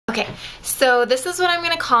So this is what I'm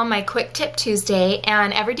going to call my Quick Tip Tuesday,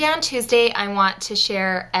 and every day on Tuesday I want to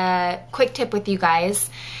share a quick tip with you guys,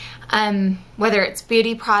 whether it's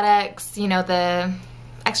beauty products, you know, the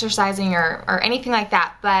exercising or anything like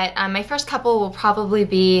that, but my first couple will probably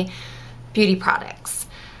be beauty products.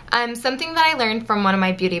 Something that I learned from one of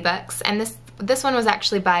my beauty books, and this one was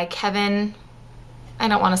actually by Kevin, I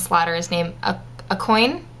don't want to slaughter his name,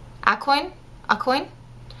 Aucoin?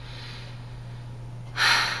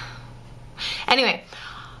 Anyway,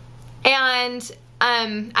 and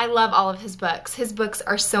I love all of his books. His books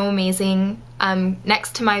are so amazing.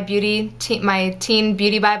 Next to my teen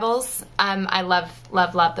beauty Bibles, I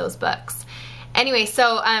love those books. Anyway,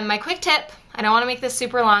 so my quick tip, I don't want to make this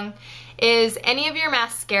super long, is any of your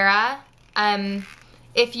mascara,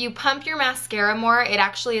 if you pump your mascara more, it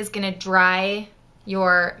actually is going to dry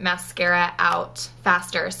your mascara out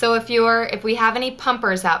faster. So if we have any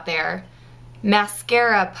pumpers out there,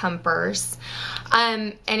 mascara pumpers,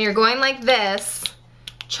 and you're going like this,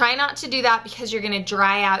 try not to do that because you're going to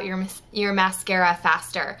dry out your mascara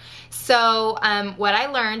faster. So what I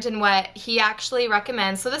learned and what he actually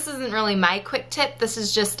recommends, so this isn't really my quick tip, this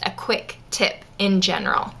is just a quick tip in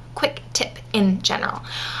general. Quick tip in general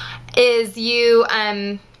is you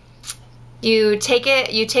take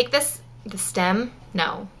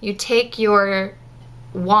your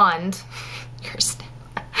wand,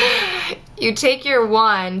 you take your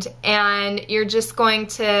wand and you're just going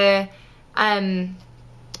to,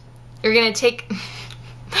 you're going to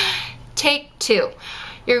take two.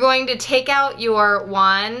 You're going to take out your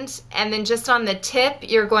wand and then just on the tip,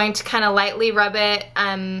 you're going to kind of lightly rub it,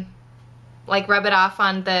 like rub it off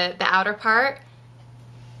on the outer part,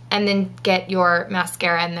 and then get your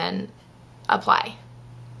mascara and then apply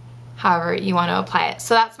however you want to apply it.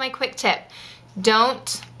 So that's my quick tip.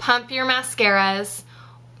 Don't pump your mascaras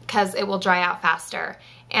because it will dry out faster.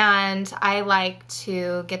 And I like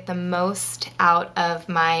to get the most out of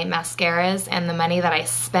my mascaras and the money that I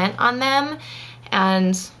spent on them.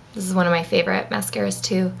 And this is one of my favorite mascaras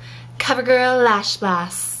too, CoverGirl Lash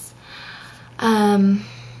Blast.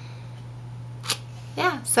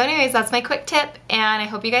 Yeah, so anyways, that's my quick tip, and I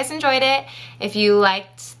hope you guys enjoyed it. If you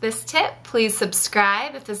liked this tip, please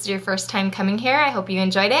subscribe. If this is your first time coming here, I hope you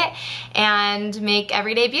enjoyed it, and make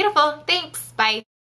every day beautiful. Thanks, bye.